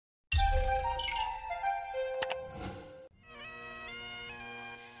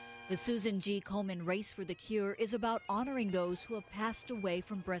The Susan G. Komen Race for the Cure is about honoring those who have passed away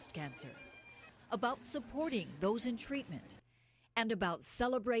from breast cancer, about supporting those in treatment, and about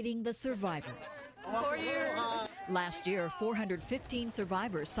celebrating the survivors. 4 years. Last year, 415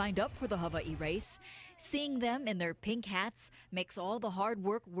 survivors signed up for the Hawaii race. Seeing them in their pink hats makes all the hard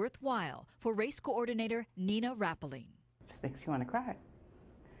work worthwhile for race coordinator Nina Rappeling. It just makes you want to cry,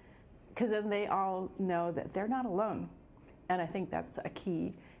 because then they all know that they're not alone. And I think that's a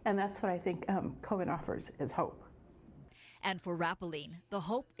key, and that's what I think Komen offers, is hope. And for Rappeling, the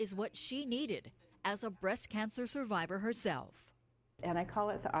hope is what she needed as a breast cancer survivor herself. And I call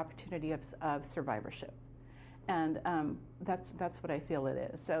it the opportunity of survivorship. And that's what I feel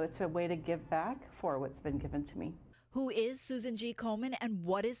it is. So it's a way to give back for what's been given to me. Who is Susan G. Komen and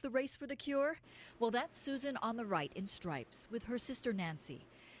what is the Race for the Cure? Well, that's Susan on the right in stripes with her sister Nancy.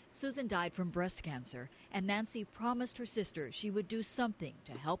 Susan died from breast cancer, and Nancy promised her sister she would do something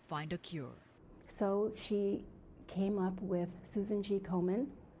to help find a cure. So she came up with Susan G. Komen,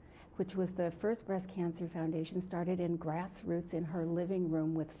 which was the first breast cancer foundation, started in grassroots in her living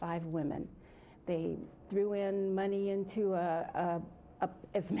room with 5 women. They threw in money into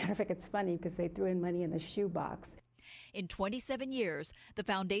as a matter of fact, it's funny because they threw in money in a shoebox. In 27 years, the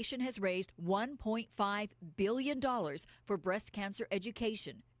foundation has raised $1.5 billion for breast cancer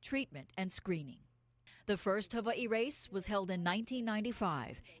education, treatment, and screening. The first Hawaii race was held in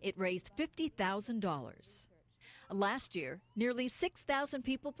 1995. It raised $50,000. Last year, nearly 6,000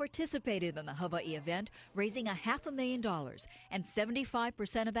 people participated in the Hawaii event, raising $500,000, and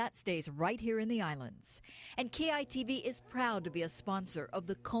 75% of that stays right here in the islands. And KITV is proud to be a sponsor of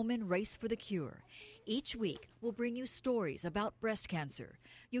the Komen Race for the Cure. Each week, we'll bring you stories about breast cancer.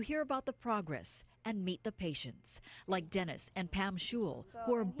 You hear about the progress and meet the patients, like Dennis and Pam Schul,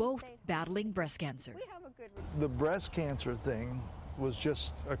 who are both battling breast cancer. The breast cancer thing was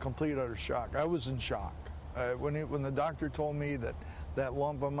just a complete utter shock. I was in shock. When the doctor told me that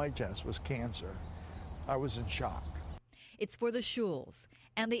lump on my chest was cancer, I was in shock. It's for the Schuls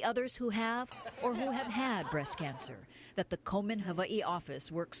and the others who have or who have had breast cancer that the Komen Hawaii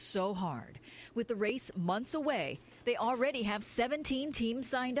office works so hard. With the race months away, they already have 17 teams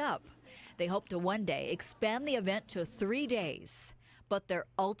signed up. They hope to one day expand the event to 3 days. But their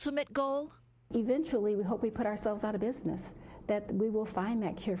ultimate goal? Eventually, we hope we put ourselves out of business, that we will find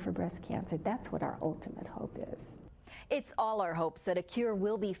that cure for breast cancer. That's what our ultimate hope is. It's all our hopes that a cure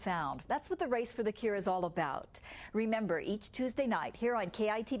will be found. That's what the Race for the Cure is all about. Remember, each Tuesday night here on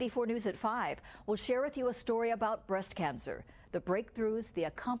KITV4 News at 5, we'll share with you a story about breast cancer, the breakthroughs, the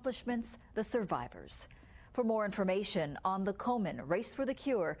accomplishments, the survivors. For more information on the Komen Race for the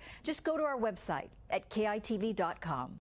Cure, just go to our website at KITV.com.